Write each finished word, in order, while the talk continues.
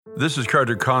This is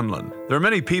Carter Conlon. There are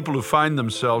many people who find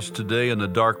themselves today in a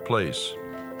dark place.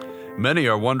 Many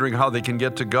are wondering how they can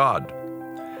get to God.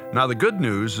 Now, the good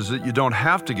news is that you don't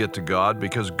have to get to God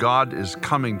because God is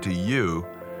coming to you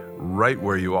right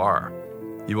where you are.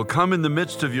 He will come in the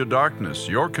midst of your darkness,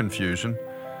 your confusion,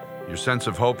 your sense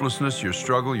of hopelessness, your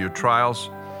struggle, your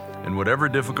trials, and whatever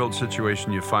difficult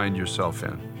situation you find yourself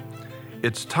in.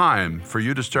 It's time for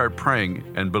you to start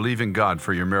praying and believing God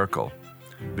for your miracle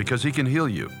because He can heal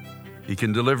you. He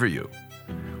can deliver you.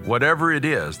 Whatever it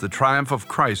is, the triumph of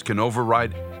Christ can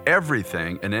override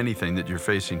everything and anything that you're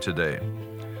facing today.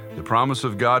 The promise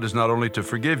of God is not only to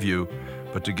forgive you,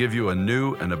 but to give you a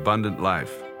new and abundant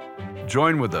life.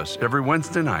 Join with us every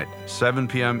Wednesday night, 7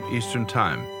 p.m. Eastern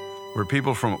Time, where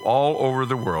people from all over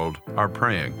the world are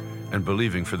praying and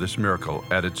believing for this miracle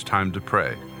at It's Time to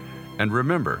Pray. And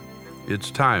remember,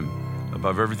 it's time,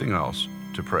 above everything else,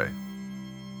 to pray.